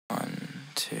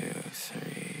2,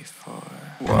 3, 4.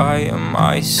 Why am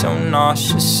I so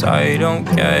nauseous? I don't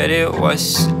get it,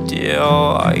 what's the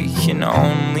deal? I can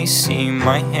only see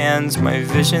my hands, my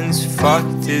vision's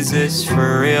fucked. Is this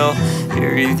for real?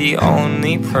 You're the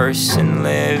only person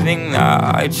living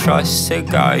that I trust to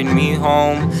guide me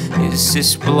home. Is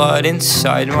this blood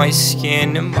inside my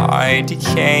skin? Am I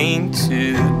decaying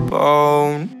to the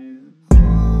bone?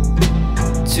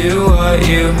 Do what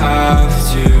you have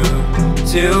to,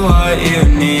 do what you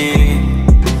need.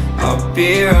 I'll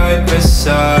be right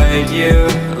beside you,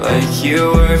 like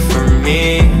you were for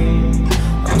me.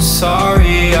 I'm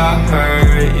sorry I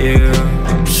hurt you,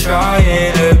 I'm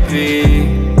trying to be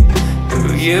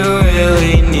who you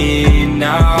really need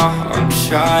now. I'm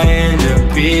trying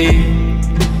to be.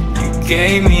 You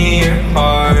gave me your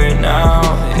heart, now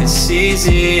it's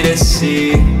easy to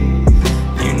see.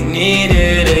 You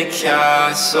needed a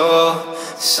castle,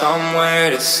 somewhere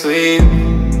to sleep.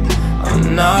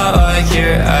 I'm not like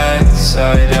your ex,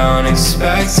 I don't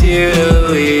expect you to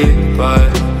leave. But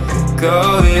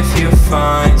go if you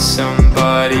find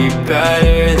somebody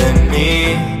better than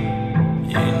me.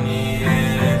 You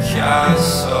needed a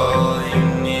castle,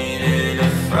 you needed a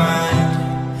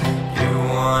friend. You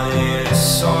wanted a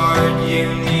sword, you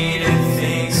needed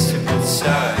things to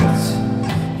protect.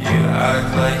 You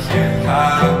act like you're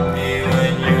happy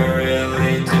when you're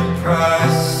really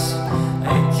depressed.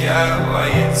 I get why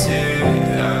you do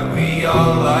that, we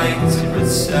all like to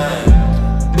pretend.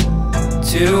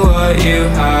 Do what you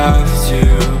have to,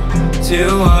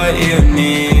 do what you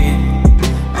need.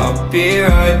 I'll be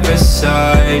right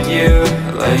beside you,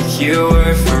 like you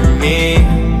were for me.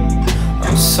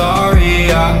 I'm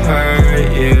sorry I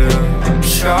hurt you, I'm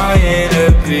trying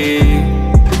to be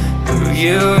who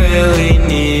you really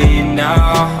need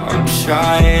now. I'm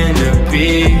trying to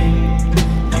be.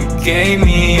 You gave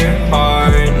me your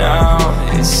heart, now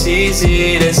it's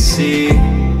easy to see.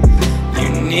 You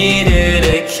needed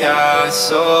a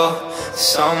castle,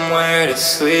 somewhere to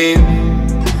sleep.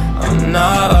 I'm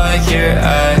not like your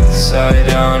ex, I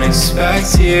don't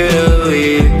expect you to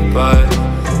leave. But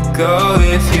go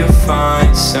if you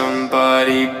find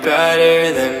somebody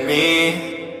better than me.